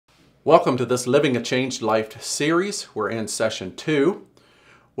Welcome to this Living a Changed Life series. We're in session 2,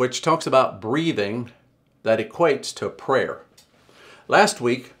 which talks about breathing that equates to prayer. Last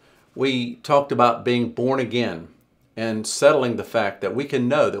week, we talked about being born again and settling the fact that we can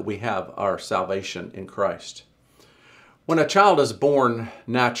know that we have our salvation in Christ. When a child is born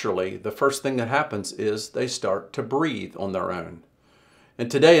naturally, the first thing that happens is they start to breathe on their own.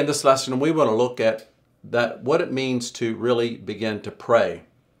 And today in this lesson, we want to look at what it means to really begin to pray.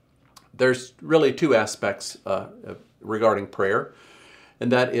 There's really two aspects regarding prayer,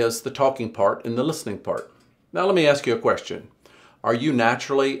 and that is the talking part and the listening part. Now let me ask you a question. Are you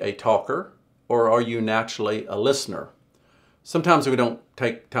naturally a talker or are you naturally a listener? Sometimes we don't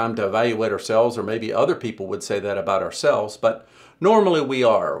take time to evaluate ourselves, or maybe other people would say that about ourselves, but normally we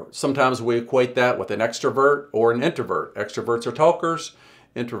are. Sometimes we equate that with an extrovert or an introvert. Extroverts are talkers,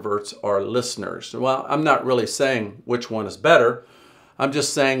 introverts are listeners. Well, I'm not really saying which one is better. I'm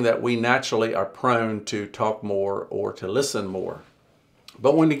just saying that we naturally are prone to talk more or to listen more.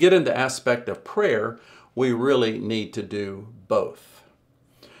 But when we get into the aspect of prayer, we really need to do both.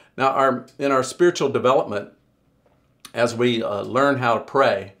 Now, in our spiritual development, as we learn how to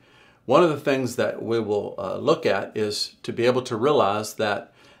pray, one of the things that we will look at is to be able to realize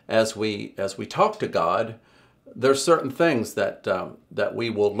that as we talk to God, there's certain things that we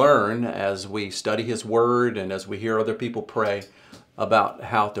will learn as we study His Word and as we hear other people pray about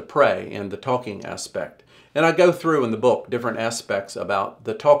how to pray in the talking aspect. And I go through in the book different aspects about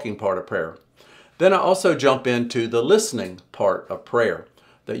the talking part of prayer. Then I also jump into the listening part of prayer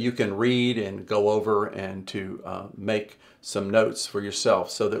that you can read and go over and to make some notes for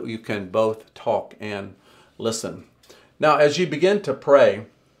yourself so that you can both talk and listen. Now, as you begin to pray,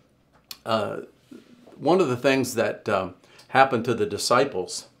 one of the things that happened to the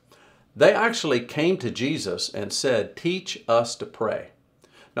disciples, they actually came to Jesus and said, "Teach us to pray."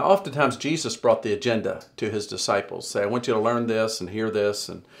 Now, oftentimes Jesus brought the agenda to His disciples, say, "I want you to learn this and hear this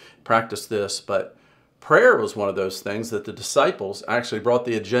and practice this." But prayer was one of those things that the disciples actually brought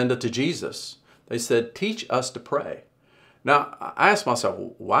the agenda to Jesus. They said, "Teach us to pray." Now, I asked myself,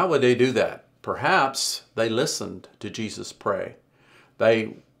 why would they do that? Perhaps they listened to Jesus pray.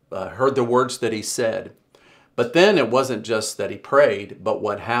 They heard the words that He said. But then it wasn't just that He prayed, but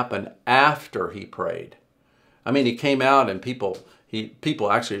what happened after He prayed. I mean, He came out and people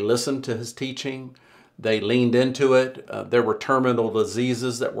actually listened to His teaching. They leaned into it. There were terminal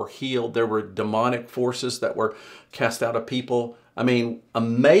diseases that were healed. There were demonic forces that were cast out of people. I mean,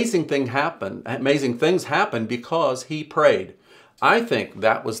 amazing things happened because He prayed. I think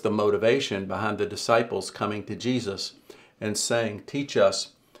that was the motivation behind the disciples coming to Jesus and saying, "Teach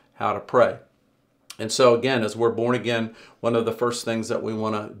us how to pray." And so again, as we're born again, one of the first things that we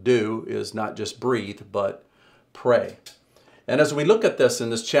want to do is not just breathe, but pray. And as we look at this in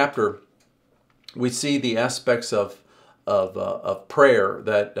this chapter, we see the aspects of prayer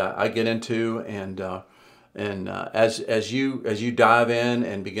that I get into, and as you dive in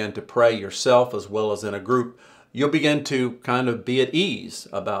and begin to pray yourself as well as in a group, you'll begin to kind of be at ease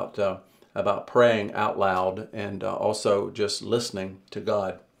about praying out loud and also just listening to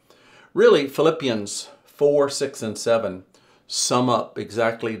God. Really, Philippians 4, 6, and 7 sum up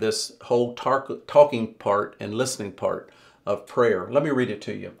exactly this whole talking part and listening part of prayer. Let me read it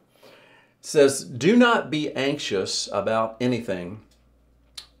to you. It says, "Do not be anxious about anything,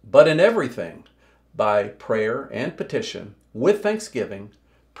 but in everything, by prayer and petition, with thanksgiving,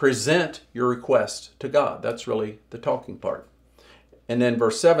 present your request to God." That's really the talking part. And then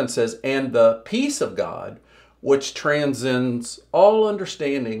verse 7 says, "And the peace of God, which transcends all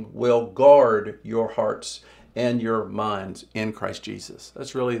understanding, will guard your hearts and your minds in Christ Jesus."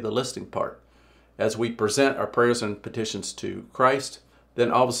 That's really the listening part. As we present our prayers and petitions to Christ,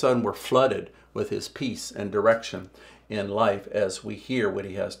 then all of a sudden we're flooded with His peace and direction in life as we hear what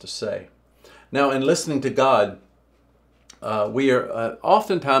He has to say. Now, in listening to God, we are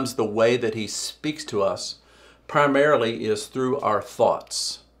oftentimes the way that He speaks to us primarily is through our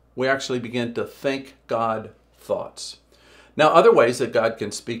thoughts. We actually begin to think God thoughts. Now, other ways that God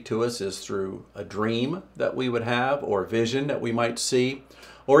can speak to us is through a dream that we would have, or a vision that we might see,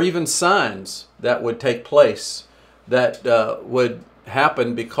 or even signs that would take place that would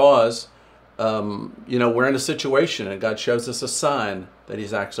happen because we're in a situation and God shows us a sign that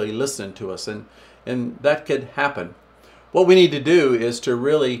He's actually listening to us, and that could happen. What we need to do is to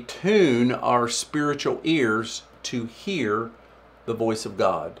really tune our spiritual ears to hear the voice of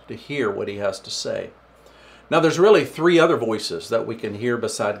God, to hear what He has to say. Now, there's really three other voices that we can hear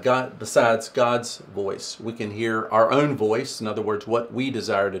besides God's voice. We can hear our own voice, in other words, what we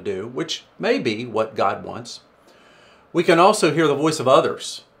desire to do, which may be what God wants. We can also hear the voice of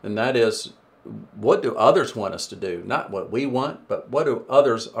others. And that is, what do others want us to do? Not what we want, but what do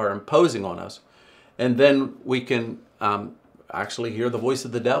others are imposing on us? And then we can actually hear the voice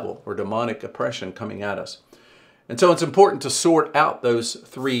of the devil or demonic oppression coming at us. And so it's important to sort out those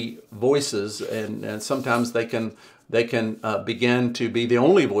three voices, and sometimes they can begin to be the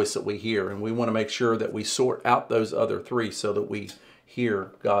only voice that we hear, and we want to make sure that we sort out those other three so that we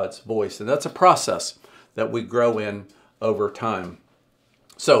hear God's voice. And that's a process that we grow in over time.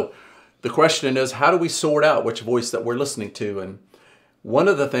 So the question is, how do we sort out which voice that we're listening to? And one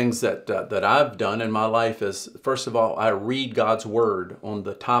of the things that I've done in my life is, first of all, I read God's word on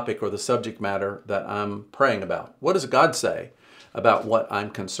the topic or the subject matter that I'm praying about. What does God say about what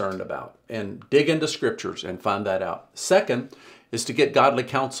I'm concerned about? And dig into scriptures and find that out. Second is to get godly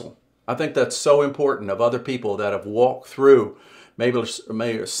counsel. I think that's so important, of other people that have walked through maybe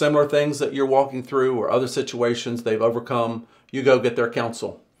similar things that you're walking through, or other situations they've overcome. You go get their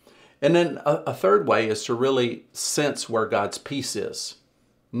counsel. And then a third way is to really sense where God's peace is.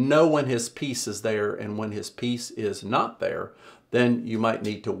 Know when his peace is there, and when his peace is not there, then you might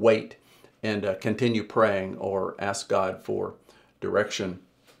need to wait and continue praying or ask God for direction.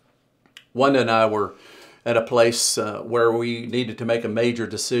 Wanda and I were at a place where we needed to make a major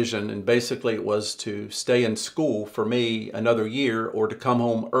decision, and basically it was to stay in school for me another year, or to come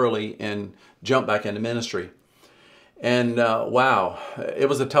home early and jump back into ministry. And wow, it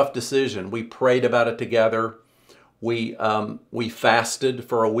was a tough decision. We prayed about it together. We fasted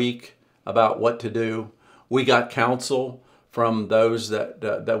for a week about what to do. We got counsel from those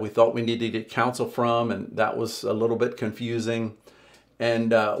that we thought we needed to get counsel from, and that was a little bit confusing.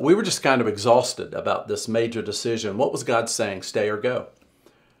 And we were just kind of exhausted about this major decision. What was God saying, stay or go?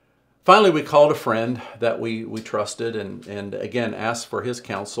 Finally, we called a friend that we trusted, and again asked for his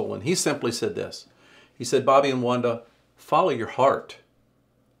counsel. And he simply said this. He said, Bobby and Wanda, follow your heart.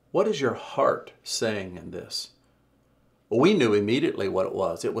 What is your heart saying in this? Well, we knew immediately what it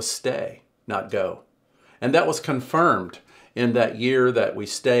was. It was stay, not go. And that was confirmed in that year that we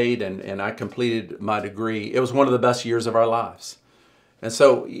stayed, and I completed my degree. It was one of the best years of our lives. And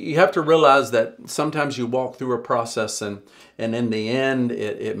so you have to realize that sometimes you walk through a process, and in the end,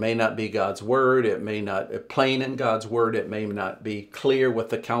 it may not be God's word. It may not be plain in God's word. It may not be clear with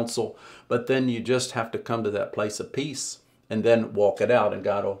the counsel, but then you just have to come to that place of peace and then walk it out, and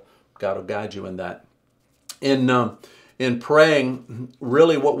God will guide you in that. In praying,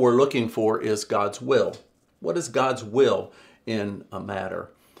 really what we're looking for is God's will. What is God's will in a matter?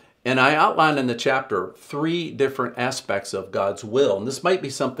 And I outlined in the chapter 3 different aspects of God's will. And this might be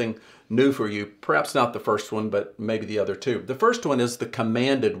something new for you, perhaps not the first one, but maybe the other two. The first one is the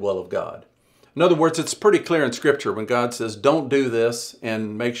commanded will of God. In other words, it's pretty clear in Scripture when God says, don't do this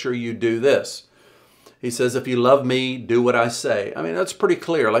and make sure you do this. He says, if you love me, do what I say. I mean, that's pretty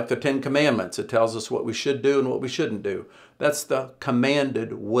clear, like the 10 Commandments. It tells us what we should do and what we shouldn't do. That's the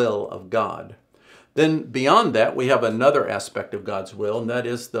commanded will of God. Then beyond that, we have another aspect of God's will, and that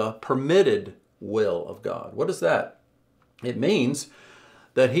is the permitted will of God. What is that? It means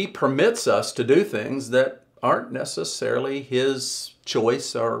that he permits us to do things that aren't necessarily his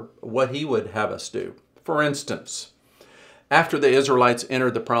choice or what he would have us do. For instance, after the Israelites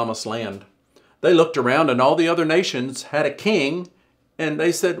entered the promised land, they looked around and all the other nations had a king, and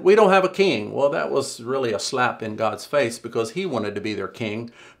they said, we don't have a king. Well, that was really a slap in God's face, because he wanted to be their king.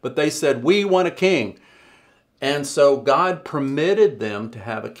 But they said, we want a king. And so God permitted them to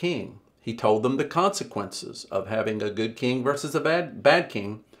have a king. He told them the consequences of having a good king versus a bad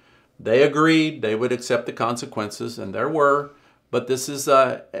king. They agreed they would accept the consequences, and there were. But this is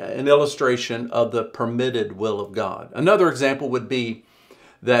an illustration of the permitted will of God. Another example would be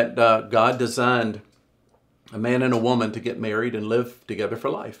that God designed a man and a woman to get married and live together for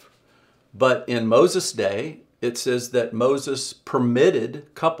life. But in Moses' day, it says that Moses permitted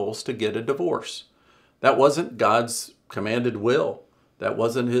couples to get a divorce. That wasn't God's commanded will. That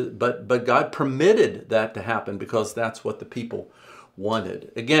wasn't his, but God permitted that to happen because that's what the people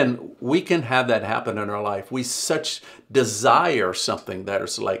wanted. Again, we can have that happen in our life. We such desire something that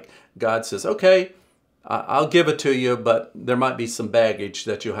is like God says, okay, I'll give it to you, but there might be some baggage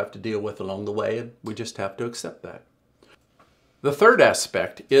that you'll have to deal with along the way, and we just have to accept that. The third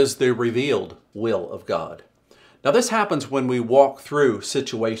aspect is the revealed will of God. Now, this happens when we walk through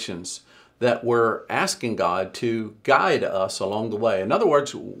situations that we're asking God to guide us along the way. In other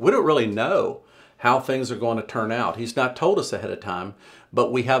words, we don't really know how things are going to turn out. He's not told us ahead of time,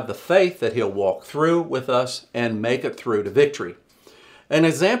 but we have the faith that he'll walk through with us and make it through to victory. An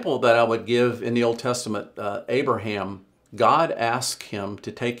example that I would give in the Old Testament, Abraham, God asked him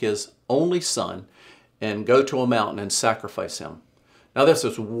to take his only son and go to a mountain and sacrifice him. Now, this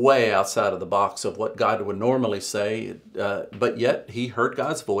is way outside of the box of what God would normally say, but yet he heard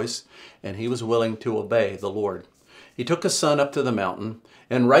God's voice and he was willing to obey the Lord. He took his son up to the mountain,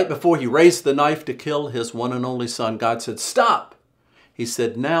 and right before he raised the knife to kill his one and only son, God said, "Stop." He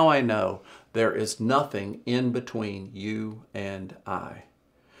said, "Now I know there is nothing in between you and I."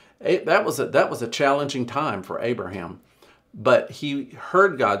 That was a challenging time for Abraham. But he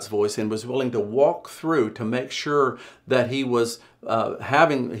heard God's voice and was willing to walk through to make sure that he was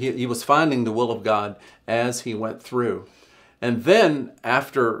he was finding the will of God as he went through. And then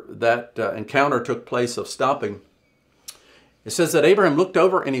after that encounter took place of stopping, it says that Abraham looked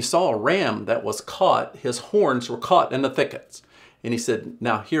over and he saw a ram that was caught. His horns were caught in the thickets. And he said,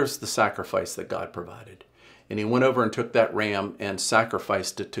 "Now here's the sacrifice that God provided." And he went over and took that ram and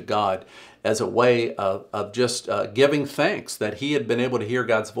sacrificed it to God as a way of just giving thanks that he had been able to hear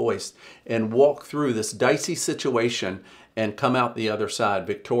God's voice and walk through this dicey situation and come out the other side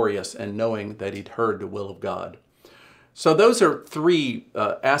victorious and knowing that he'd heard the will of God. So those are three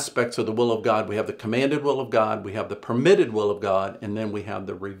aspects of the will of God. We have the commanded will of God, we have the permitted will of God, and then we have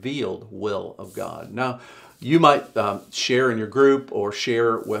the revealed will of God. Now, you might share in your group or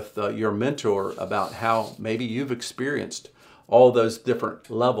share with your mentor about how maybe you've experienced all those different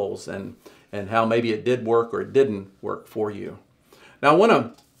levels and how maybe it did work or it didn't work for you. Now, I want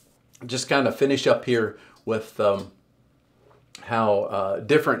to just kind of finish up here with how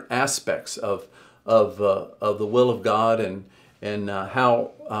different aspects of the will of God and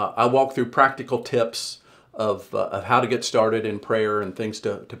how I walk through practical tips of how to get started in prayer and things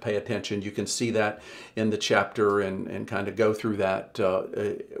to pay attention. You can see that in the chapter and kind of go through that,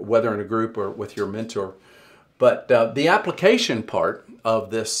 whether in a group or with your mentor. But the application part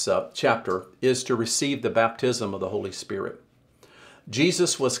of this chapter is to receive the baptism of the Holy Spirit.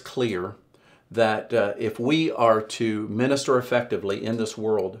 Jesus was clear that if we are to minister effectively in this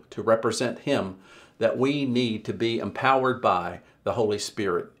world, to represent Him, that we need to be empowered by the Holy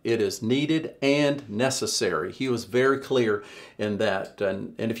Spirit. It is needed and necessary. He was very clear in that.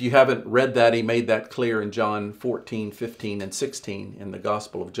 And if you haven't read that, he made that clear in John 14, 15, and 16 in the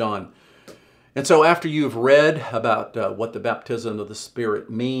Gospel of John. And so after you've read about what the baptism of the Spirit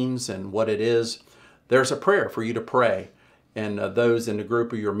means and what it is, there's a prayer for you to pray. And those in the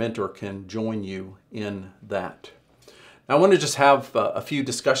group or your mentor can join you in that. Now, I want to just have a few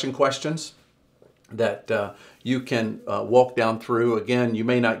discussion questions that you can walk down through. Again, you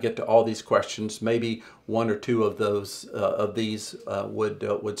may not get to all these questions. Maybe one or two of these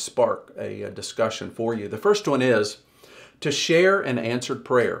would spark a discussion for you. The first one is to share an answered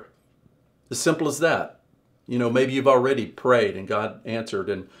prayer. As simple as that. You know, maybe you've already prayed and God answered.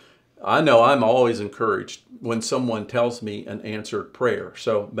 And I know I'm always encouraged when someone tells me an answered prayer.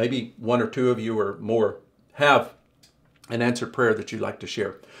 So maybe one or two of you or more have an answered prayer that you'd like to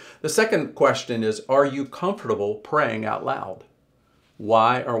share. The second question is, are you comfortable praying out loud?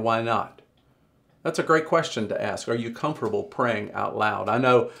 Why or why not? That's a great question to ask. Are you comfortable praying out loud? I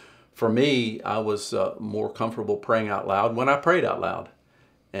know for me, I was more comfortable praying out loud when I prayed out loud.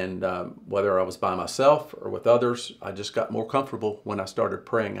 And whether I was by myself or with others, I just got more comfortable when I started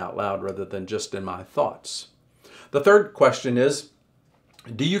praying out loud rather than just in my thoughts. The third question is,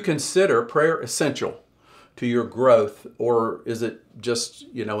 do you consider prayer essential to your growth, or is it just,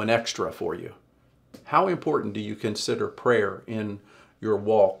 an extra for you? How important do you consider prayer in your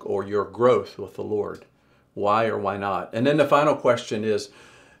walk or your growth with the Lord? Why or why not? And then the final question is,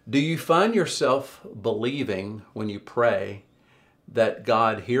 do you find yourself believing when you pray that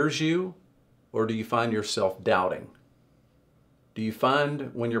God hears you, or do you find yourself doubting? Do you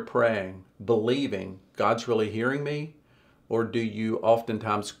find when you're praying, believing God's really hearing me, or do you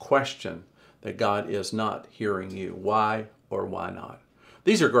oftentimes question that God is not hearing you? Why or why not?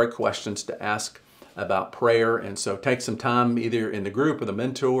 These are great questions to ask about prayer, and so take some time either in the group or the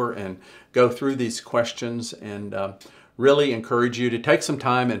mentor and go through these questions, and really encourage you to take some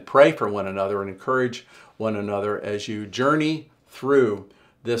time and pray for one another and encourage one another as you journey through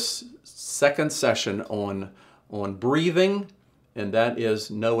this second session on breathing, and that is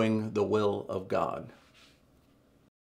knowing the will of God.